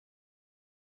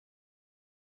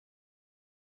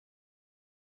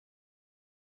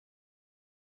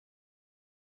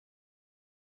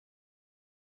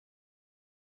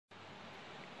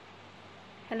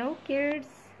Hello kids,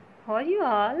 how are you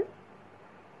all?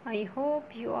 I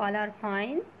hope you all are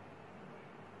fine.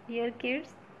 Dear kids,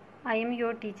 I am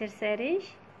your teacher Sehrish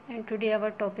and today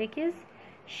our topic is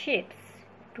shapes.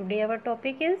 Today our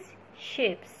topic is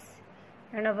shapes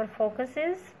and our focus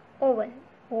is oval.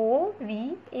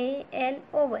 O-V-A-L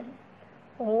oval.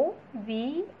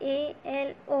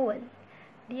 O-V-A-L oval.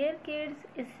 Dear kids,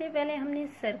 इससे पहले हमने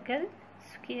circle,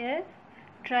 square,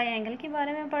 triangle के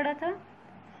बारे में पढ़ा था.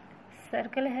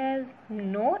 Circle has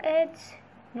no edge,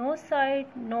 no side,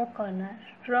 no corner.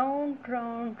 Round,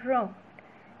 round, round.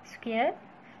 Square,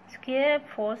 square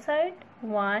 4 sides.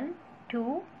 1,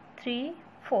 2, 3,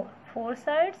 4. 4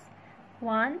 sides.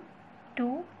 1,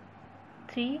 2,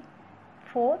 3,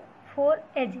 4. 4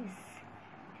 edges.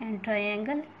 And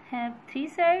triangle have 3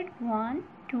 sides. 1,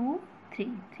 2, 3.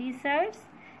 3 sides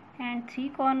and 3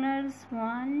 corners.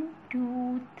 1,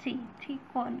 2, 3. 3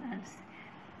 corners.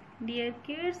 Dear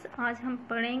kids, आज हम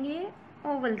पढ़ेंगे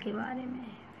ओवल के बारे में.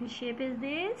 Which shape is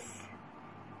this?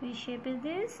 Which shape is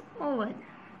this? Oval.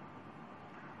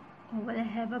 Oval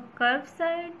have a curve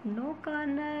side, no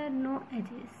corner, no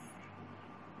edges.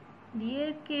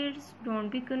 Dear kids,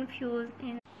 don't be confuse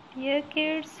in. Dear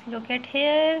kids, look at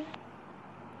here.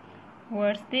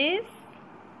 What's this?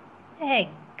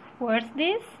 Egg. What's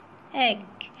this? Egg.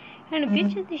 And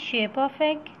which is the shape of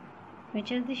egg?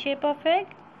 Which is the shape of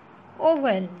egg?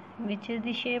 Oval. Which is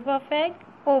the shape of egg?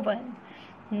 Oval.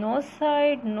 No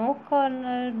side, no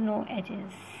corner, no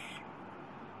edges.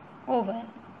 Oval.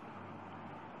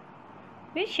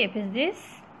 Which shape is this?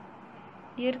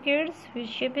 Dear kids, which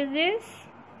shape is this?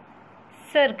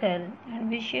 Circle.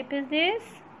 And which shape is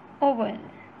this? Oval.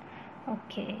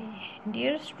 Okay.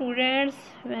 Dear students,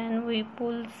 when we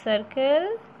pull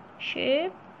circle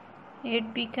shape,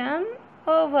 it become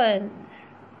oval.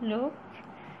 Look.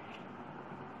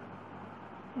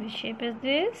 Which shape is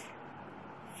this?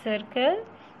 Circle.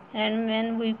 And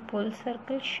when we pull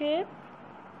circle shape,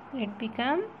 it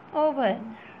become oval.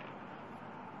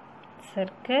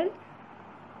 Circle,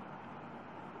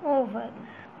 oval.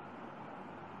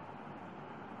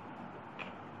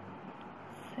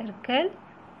 Circle,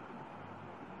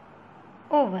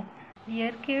 oval.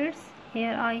 Dear kids,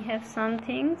 here I have some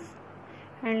things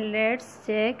and let's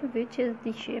check which is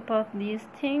the shape of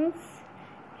these things.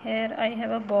 Here I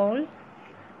have a bowl.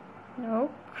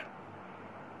 Look,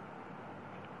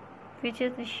 which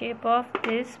is the shape of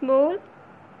this bowl?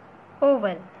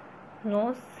 Oval. No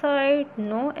side,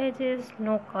 no edges,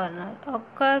 no corner. A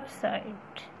curved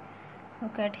side.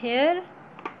 Look at here.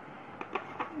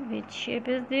 Which shape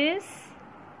is this?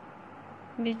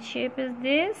 Which shape is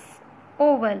this?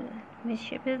 Oval. Which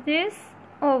shape is this?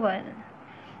 Oval.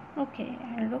 Okay,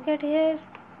 and look at here.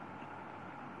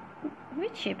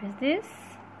 Which shape is this?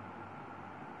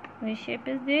 Which shape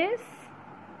is this?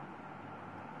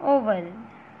 Oval.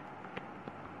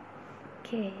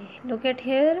 Okay, look at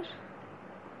here.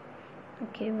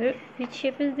 Okay, which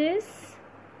shape is this?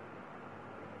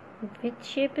 Which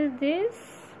shape is this?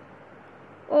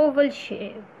 Oval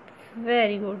shape.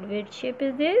 Very good. Which shape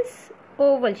is this?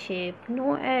 Oval shape.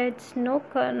 No edge, no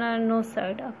corner, no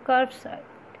side. A curved side.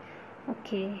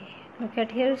 Okay, look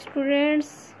at here,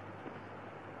 students.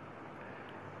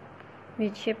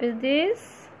 Which shape is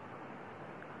this?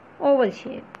 Oval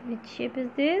shape. Which shape is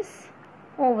this?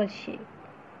 Oval shape.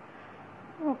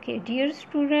 Okay, dear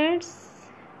students,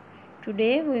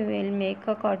 today we will make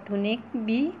a cartoonic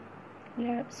bee.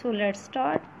 So let's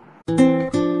start.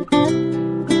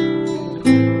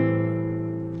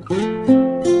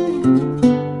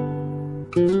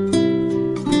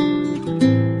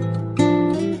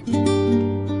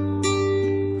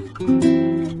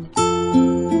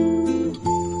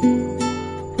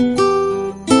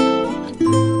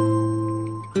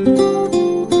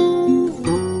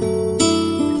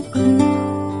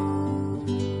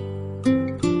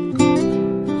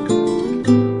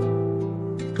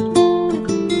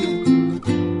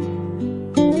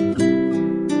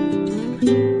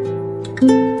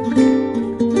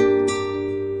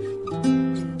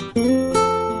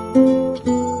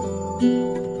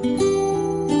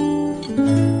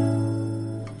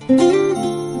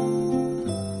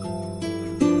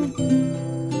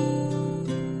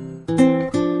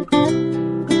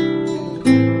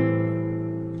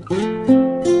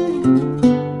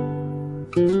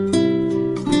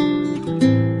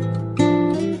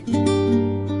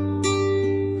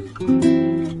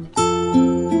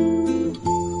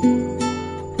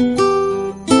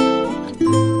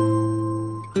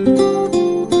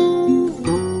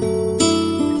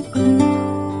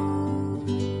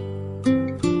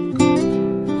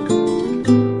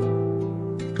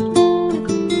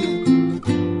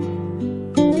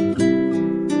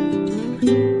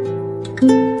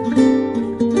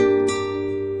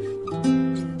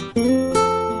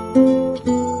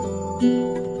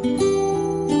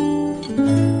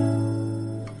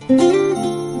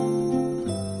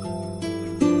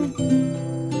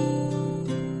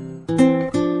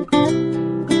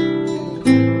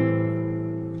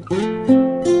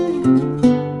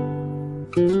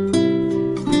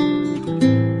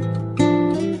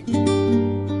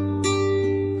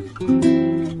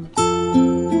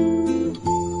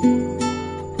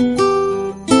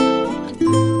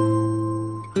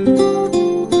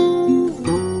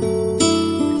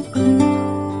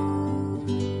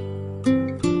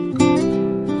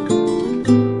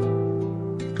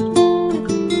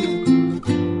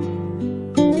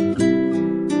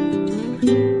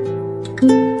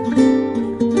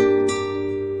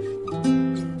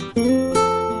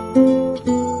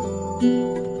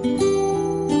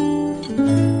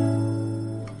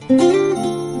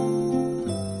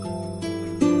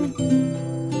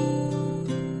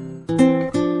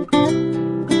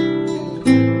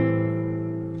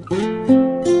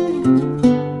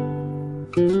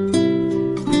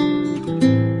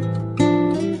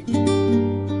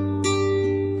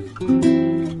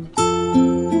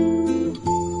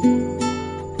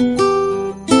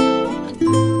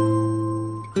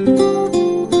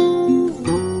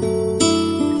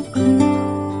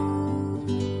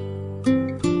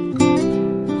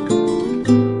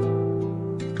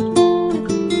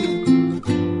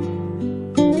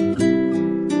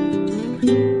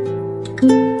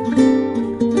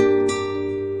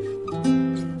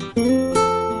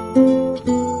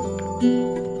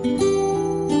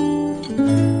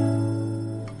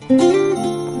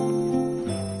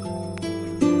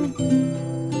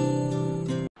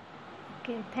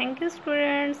 Thank you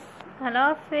students, अल्लाह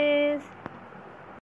हाफिज़।